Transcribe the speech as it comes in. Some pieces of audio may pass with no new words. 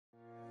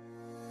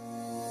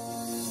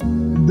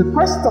The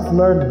quest of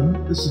learning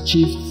is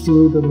achieved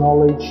through the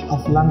knowledge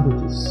of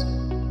languages.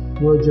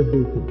 Roger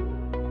Bacon.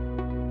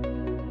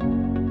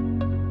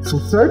 For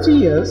 30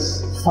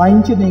 years,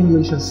 Fine-Tune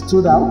English has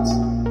stood out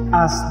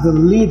as the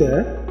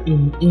leader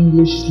in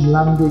English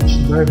language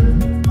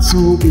learning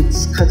through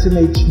its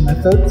cutting-edge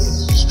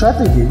methods,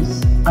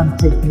 strategies, and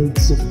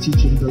techniques of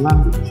teaching the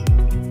language.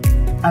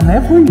 And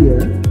every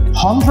year,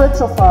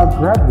 hundreds of our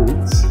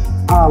graduates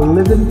are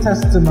living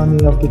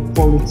testimony of the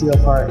quality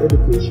of our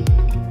education.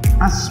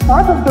 As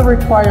part of the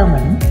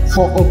requirement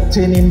for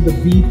obtaining the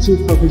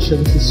B2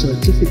 proficiency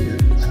certificate,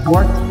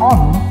 worked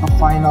on a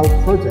final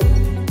project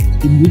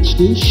in which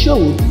they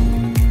showed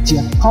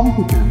their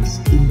competence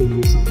in the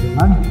use of the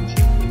language.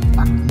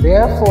 And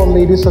therefore,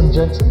 ladies and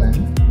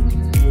gentlemen,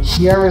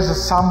 here is a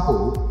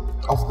sample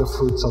of the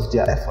fruits of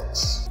their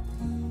efforts.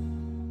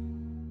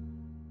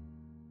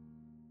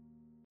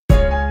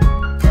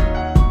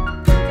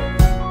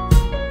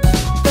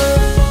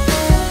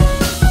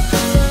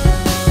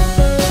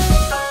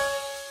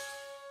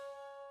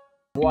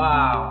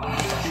 Wow!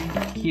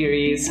 Here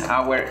is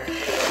our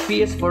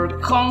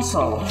PS4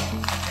 console.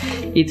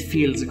 It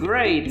feels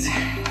great.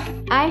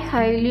 I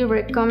highly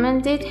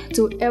recommend it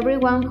to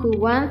everyone who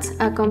wants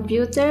a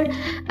computer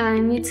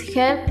and needs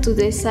help to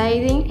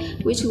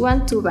deciding which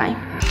one to buy.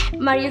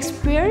 My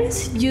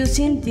experience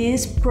using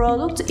this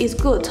product is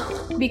good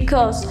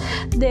because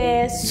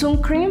the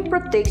sun cream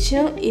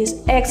protection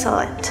is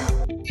excellent.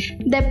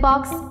 The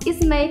box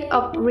is made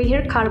of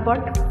rigid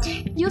cardboard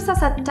used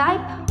as a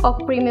type of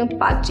premium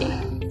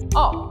packaging.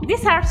 Oh,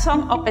 these are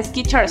some of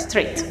Skechers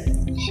Street.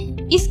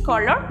 Its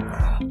color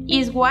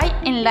is white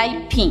and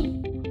light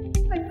pink.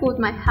 I put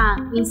my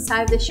hand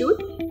inside the shoe,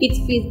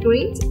 it feels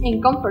great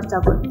and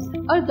comfortable.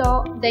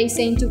 Although they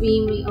seem to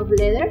be made of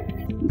leather,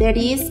 there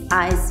is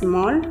a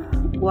small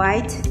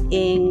white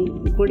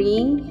and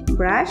green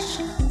brush,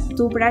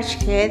 two brush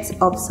heads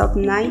of soft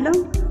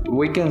nylon.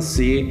 We can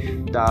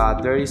see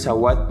that there is a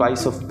white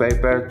piece of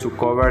paper to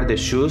cover the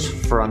shoes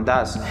from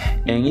dust,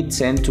 and it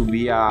seems to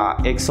be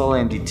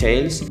excellent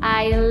details.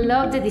 I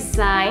love the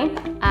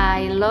design,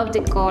 I love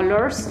the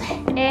colors,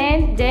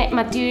 and the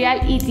material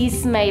it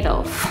is made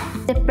of.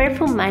 The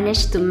perfume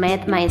managed to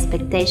meet my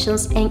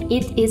expectations, and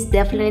it is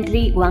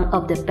definitely one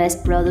of the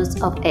best products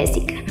of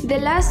ESIC. The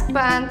last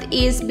band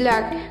is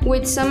black,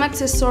 with some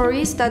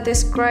accessories that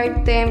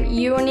describe them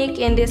unique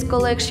in this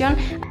collection.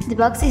 The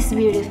box is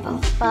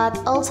beautiful, but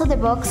also the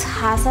box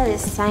has a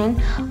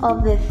design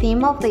of the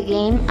theme of the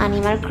game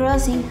Animal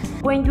Crossing.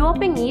 When you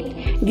open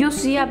it, you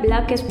see a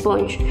black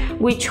sponge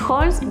which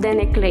holds the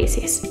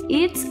necklaces.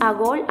 It's a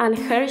gold and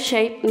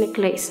hair-shaped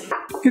necklace.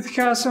 It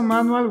has a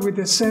manual with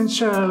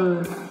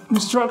essential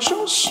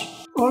instructions.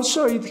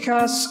 Also, it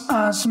has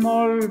a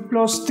small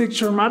plus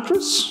texture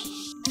mattress.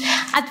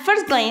 At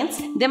first glance,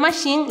 the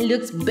machine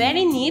looks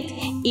very neat.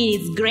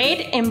 It is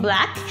great and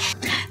black.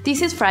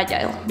 This is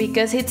fragile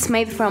because it's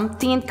made from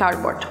thin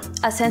cardboard,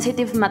 a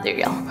sensitive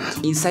material.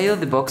 Inside of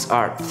the box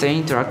are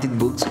 10 interactive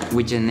books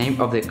with the name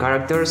of the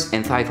characters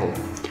and title.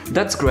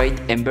 That's great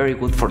and very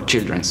good for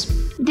children.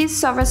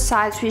 This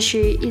oversized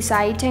fishery is an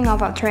item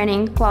of a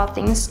training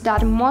clothing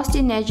that most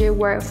teenagers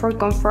wear for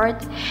comfort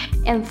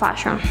and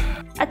fashion.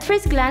 At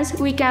first glance,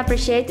 we can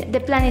appreciate the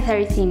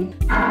planetary theme.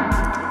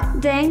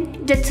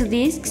 Then the two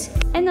discs,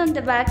 and on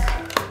the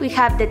back we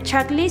have the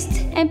track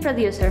list and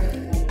producer.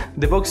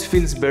 The box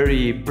feels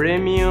very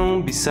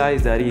premium,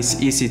 besides that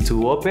it's easy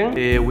to open.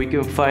 We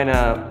can find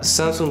a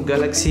Samsung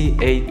Galaxy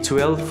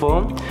A12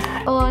 phone.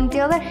 On the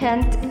other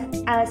hand,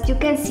 as you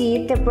can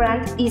see, the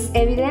brand is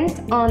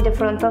evident on the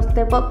front of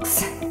the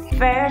box.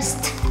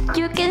 First,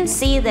 you can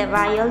see the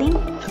violin,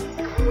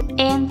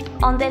 and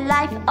on the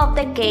life of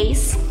the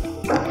case,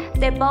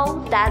 the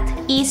bow that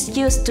is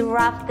used to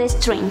wrap the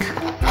string.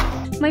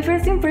 My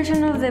first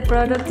impression of the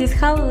product is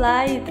how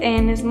light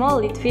and small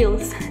it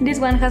feels. This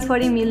one has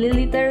 40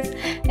 milliliters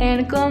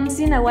and comes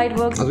in a white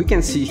box. As we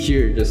can see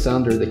here, just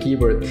under the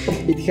keyboard,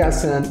 it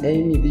has an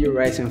AMD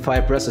Ryzen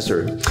 5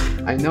 processor.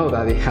 I know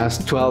that it has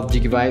 12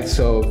 gigabytes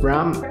of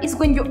RAM. It's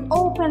when you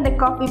open the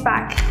coffee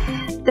bag.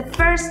 The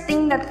first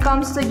thing that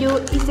comes to you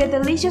is the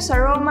delicious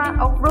aroma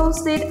of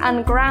roasted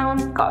and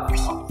ground coffee.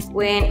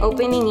 When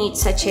opening each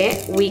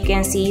sachet, we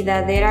can see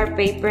that there are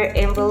paper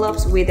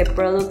envelopes with the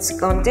product's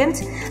content,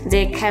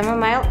 the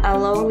chamomile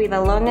along with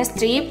a long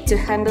strip to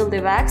handle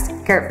the bags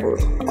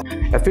carefully.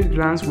 At first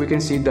glance, we can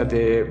see that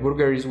the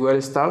burger is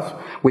well stuffed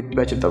with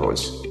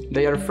vegetables.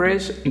 They are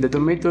fresh, the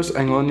tomatoes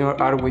and onion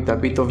are with a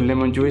bit of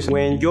lemon juice.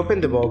 When you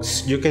open the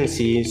box, you can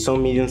see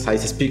some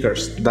medium-sized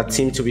speakers that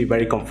seem to be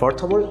very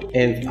comfortable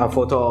and a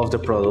photo of the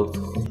product.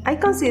 I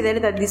consider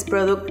that this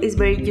product is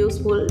very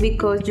useful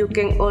because you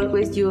can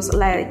always use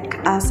like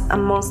as a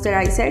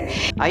moisturizer.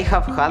 I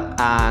have had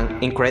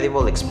an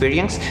incredible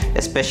experience,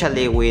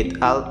 especially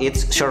with all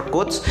its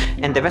shortcuts,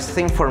 and the best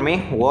thing for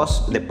me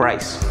was the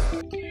price.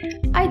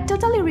 I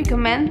totally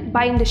recommend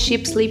buying the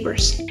cheap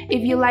slippers.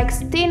 If you like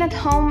staying at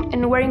home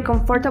and wearing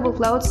comfortable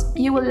clothes,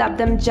 you will love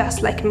them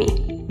just like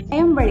me. I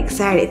am very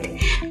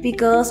excited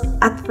because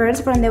at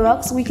first from the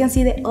box we can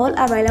see the all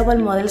available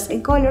models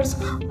and colors.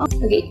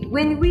 Okay,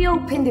 when we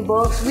open the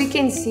box we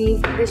can see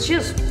the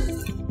shoes,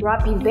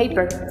 wrapping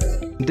paper.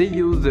 They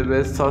use the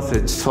best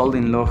sausage sold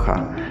in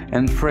Loja,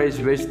 and fresh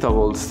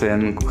vegetables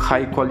and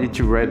high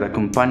quality bread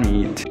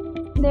accompany it.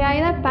 The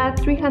iPad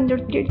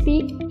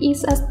 330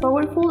 is as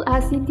powerful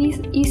as it is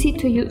easy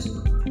to use.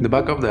 The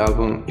back of the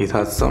album, it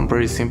has some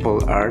pretty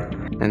simple art,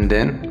 and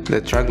then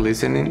the track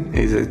listening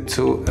is a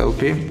 2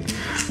 LP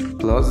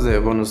plus the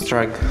bonus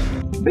track.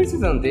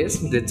 Based on this,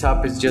 the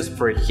top is just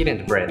for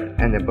heating bread,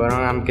 and the bottom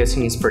I'm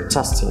guessing is for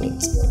toasting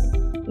it.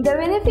 The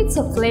benefits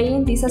of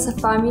playing this as a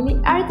family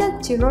are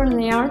that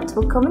children learn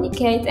to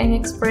communicate and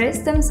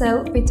express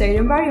themselves with their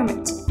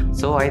environment.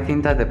 So I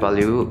think that the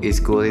value is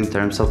good in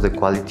terms of the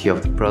quality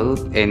of the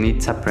product, and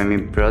it's a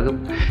premium product.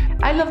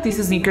 I love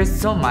these sneakers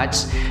so much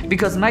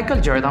because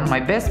Michael Jordan, my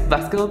best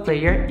basketball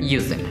player,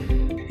 used them.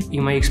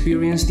 In my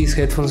experience, these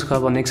headphones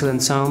have an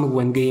excellent sound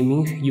when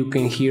gaming. You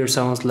can hear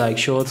sounds like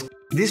shots.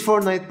 This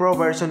Fortnite Pro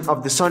version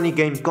of the Sony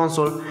game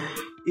console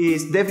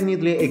is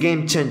definitely a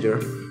game changer.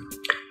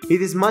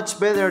 It is much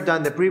better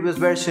than the previous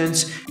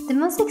versions. The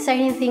most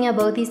exciting thing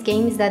about this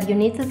game is that you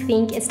need to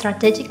think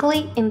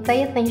strategically and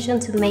pay attention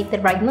to make the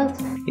right move.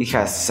 It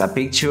has a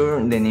picture,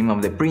 the name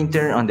of the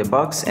printer on the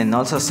box, and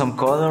also some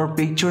color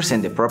pictures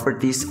and the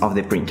properties of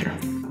the printer.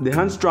 The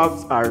hand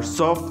straps are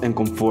soft and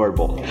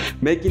comfortable,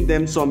 making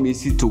them so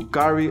easy to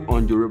carry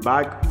on your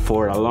back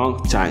for a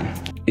long time.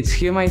 Its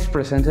schema is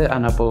presented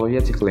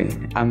unapologetically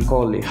and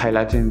coldly,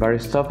 highlighting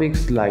various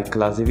topics like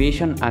class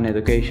division and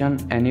education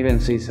and even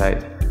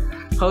suicide.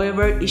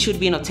 However, it should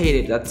be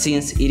noted that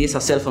since it is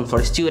a cell phone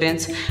for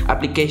students,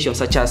 applications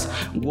such as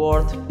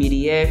Word,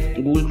 PDF,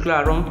 Google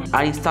Classroom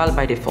are installed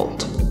by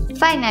default.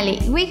 Finally,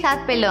 we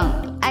have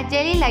Pelon, a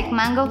jelly-like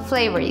mango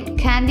flavored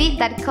candy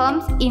that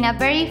comes in a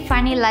very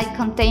funny-like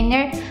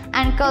container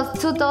and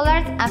costs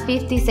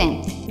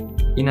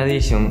 $2.50. In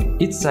addition,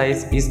 its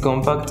size is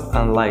compact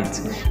and light,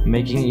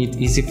 making it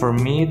easy for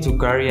me to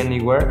carry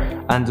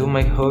anywhere and do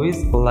my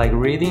hobbies like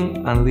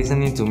reading and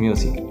listening to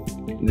music.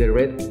 The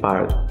red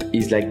part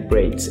is like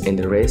braids and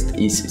the rest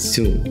is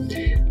sewn.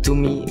 To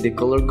me, the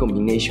color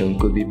combination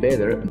could be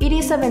better. It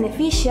is a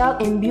beneficial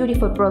and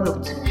beautiful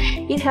product.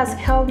 It has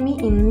helped me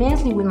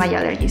immensely with my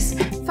allergies.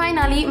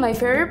 Finally, my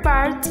favorite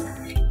part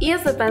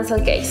is the pencil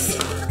case,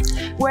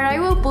 where I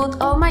will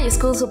put all my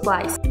school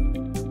supplies.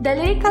 The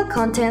lyrical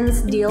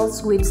content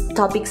deals with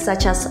topics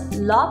such as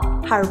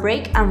love,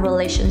 heartbreak, and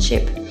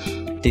relationship.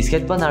 These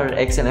headphones are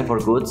excellent for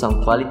good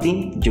sound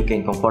quality. You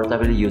can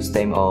comfortably use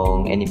them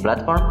on any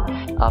platform.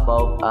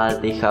 Above all,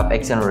 they have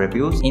excellent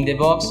reviews. In the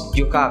box,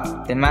 you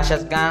have the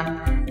matches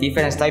gun,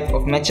 different types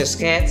of matches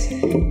heads,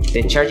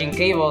 the charging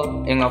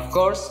cable, and of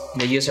course,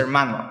 the user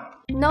manual.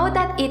 Note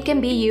that it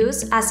can be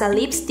used as a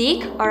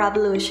lipstick or a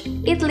blush.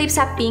 It leaves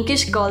a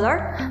pinkish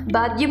color,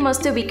 but you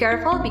must be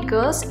careful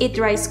because it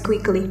dries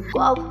quickly.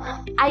 Wow,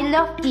 I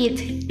love it.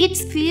 It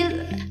feels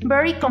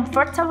very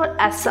comfortable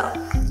as well.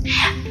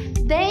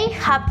 They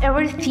have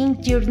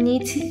everything you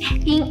need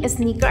in a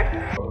sneaker.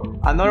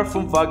 Another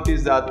fun fact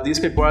is that this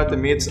headboard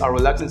emits a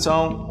relaxing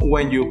sound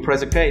when you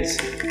press the case,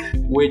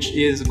 which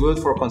is good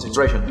for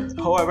concentration.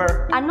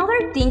 However,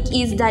 another thing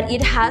is that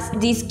it has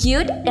this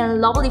cute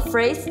and lovely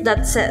phrase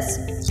that says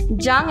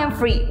young and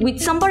free with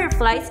some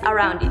butterflies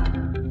around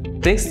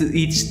it. Thanks to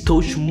its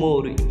touch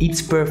mode,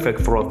 it's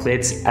perfect for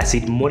athletes as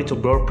it monitors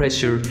blood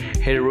pressure,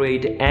 heart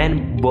rate,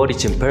 and body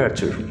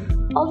temperature.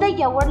 All the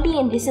jewelry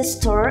in this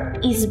store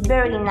is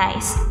very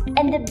nice,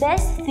 and the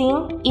best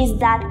thing is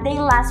that they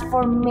last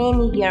for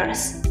many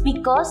years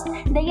because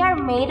they are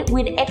made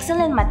with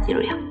excellent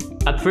material.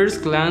 At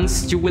first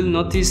glance, you will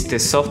notice the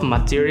soft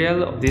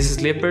material of these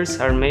slippers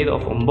are made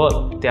of on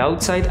both the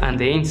outside and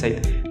the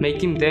inside,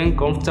 making them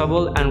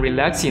comfortable and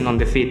relaxing on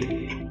the feet.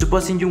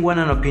 Supposing you want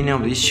an opinion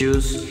of these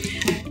shoes,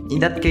 in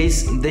that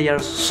case, they are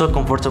so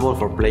comfortable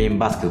for playing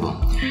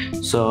basketball,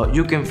 so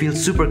you can feel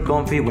super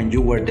comfy when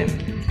you wear them.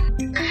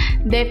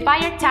 The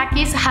Fire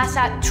Takis has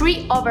a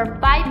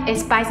 3/5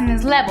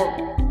 spiciness level.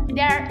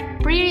 They are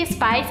pretty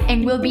spicy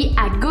and will be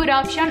a good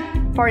option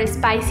for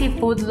spicy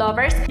food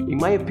lovers. In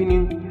my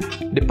opinion,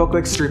 the Poco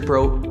X3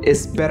 Pro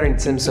is better in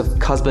terms of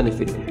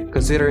cost-benefit,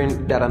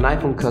 considering that an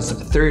iPhone costs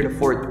 3 to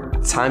 4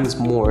 times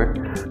more.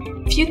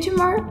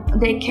 Furthermore,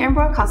 the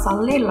camera has a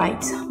LED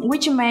light,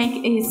 which makes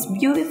it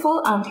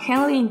beautiful and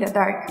handy in the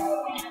dark.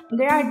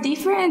 There are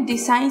different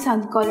designs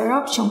and color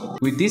options.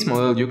 With this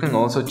model, you can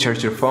also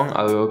charge your phone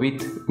a little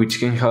bit,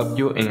 which can help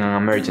you in an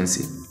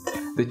emergency.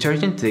 The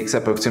charging takes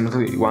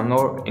approximately 1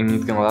 hour and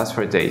it can last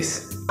for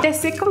days. The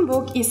second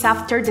book is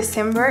After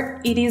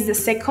December. It is the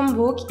second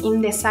book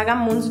in the saga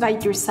Moons by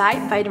Your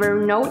Side by the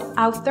renowned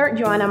author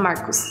Joanna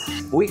Marcus.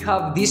 We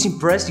have this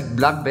impressive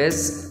black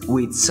vest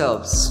with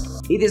selves.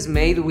 It is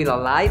made with a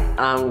light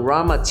and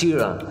raw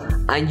material,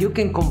 and you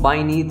can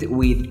combine it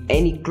with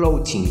any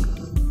clothing.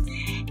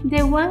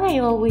 The one I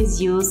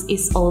always use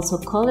is also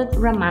called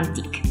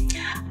Romantic.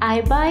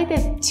 I buy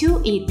the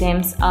two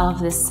items of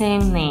the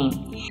same name.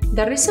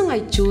 The reason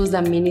I chose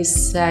the mini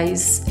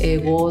size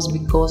was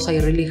because I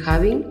really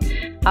having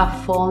a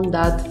phone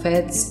that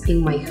fits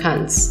in my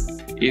hands.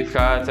 It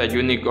has a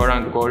unique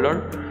orange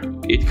color,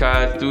 it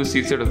has 2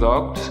 scissor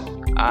dogs,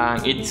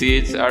 and its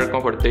seats are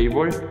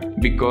comfortable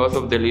because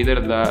of the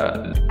leather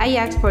that... I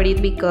asked for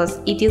it because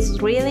it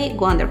is really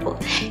wonderful.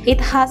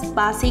 It has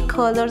basic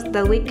colors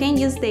that we can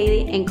use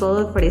daily and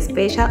color for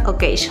special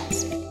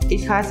occasions.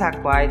 It has a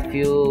quite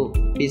few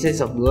pieces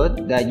of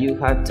wood that you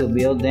have to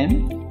build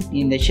them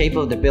in the shape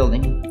of the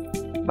building.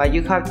 But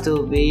you have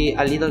to be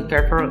a little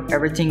careful,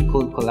 everything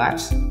could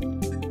collapse.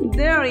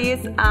 There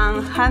is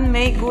a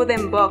handmade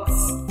wooden box,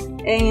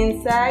 and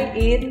inside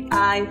it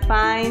I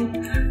find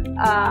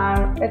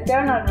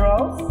eternal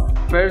rose.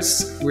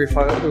 First, we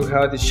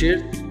have the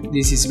shirt.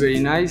 This is very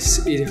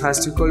nice. It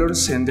has 2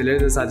 colors, and the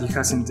letters that it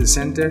has in the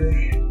center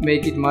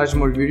make it much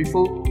more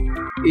beautiful.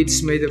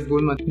 It's made of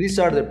good material. These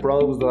are the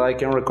products that I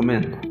can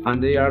recommend,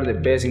 and they are the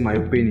best in my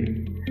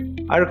opinion.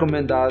 I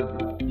recommend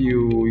that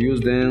you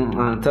use them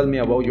and tell me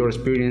about your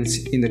experience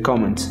in the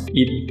comments.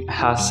 It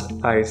has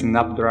a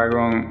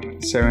Snapdragon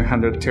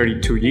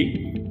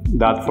 732G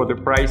that for the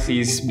price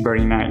is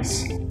very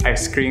nice. A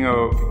screen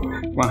of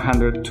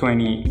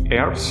 120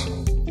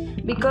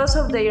 Hz. Because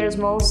of their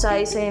small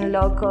size and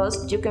low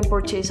cost, you can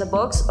purchase a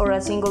box or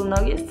a single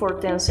nugget for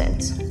 10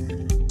 cents.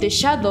 The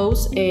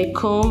shadows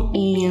come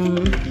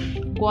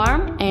in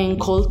warm and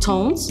cold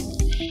tones.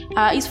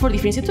 It's for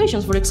different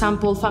situations. For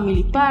example,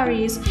 family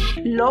parties.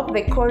 Love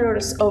the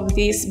colors of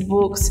these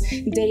books.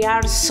 They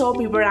are so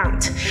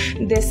vibrant.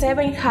 The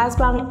Seventh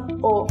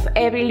Husband of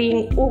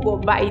Evelyn Hugo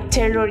by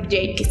Taylor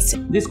Jenkins.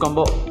 This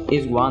combo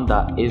is one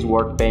that is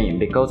worth paying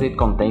because it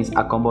contains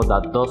a combo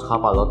that does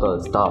have a lot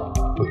of stuff.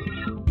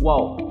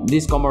 Wow,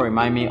 this combo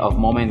reminds me of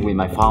moments with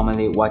my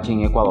family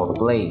watching Ecuador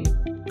play.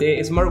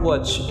 The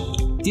smartwatch.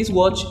 This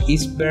watch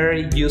is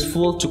very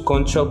useful to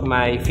control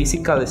my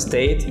physical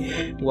state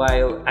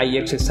while I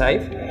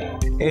exercise.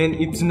 And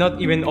it's not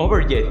even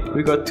over yet.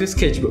 We got 2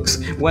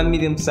 sketchbooks, one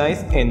medium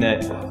size and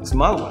a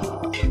small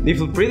one. They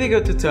feel pretty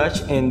good to touch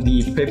and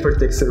the paper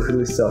texture is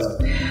really soft.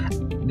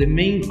 The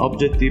main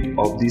objective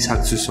of this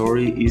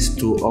accessory is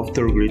to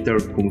offer greater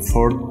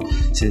comfort,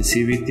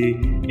 sensitivity,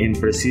 and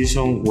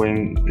precision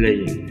when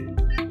playing.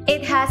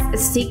 It has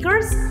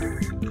stickers,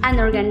 an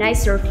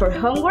organizer for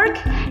homework,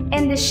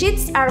 and the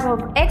sheets are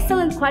of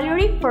excellent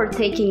quality for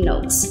taking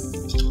notes.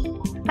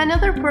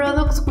 Another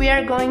product we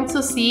are going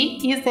to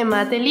see is the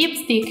matte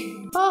lipstick.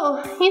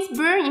 Oh, it's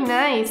very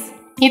nice.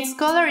 Its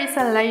color is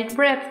a light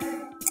red.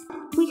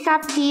 We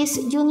have this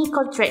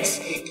unicorn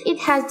dress. It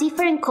has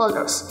different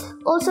colors.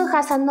 Also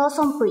has an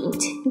awesome print.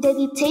 The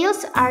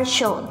details are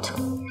shown.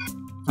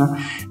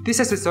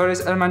 These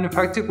accessories are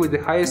manufactured with the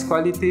highest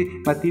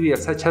quality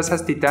materials such as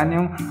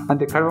titanium and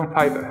the carbon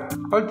fiber.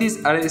 All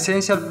these are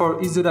essential for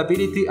its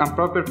durability and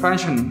proper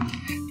functioning.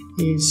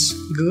 It's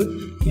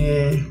good.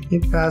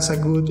 It has a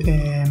good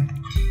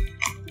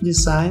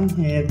design.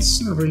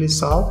 It's really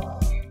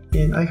soft,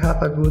 and I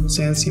have a good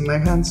sense in my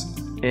hands.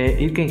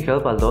 It can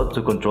help a lot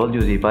to control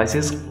your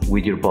devices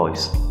with your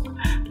voice.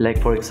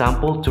 Like for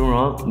example, turn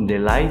on the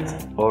light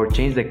or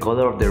change the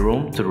color of the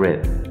room to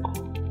red.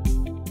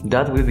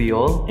 That will be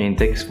all, and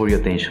thanks for your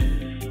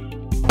attention.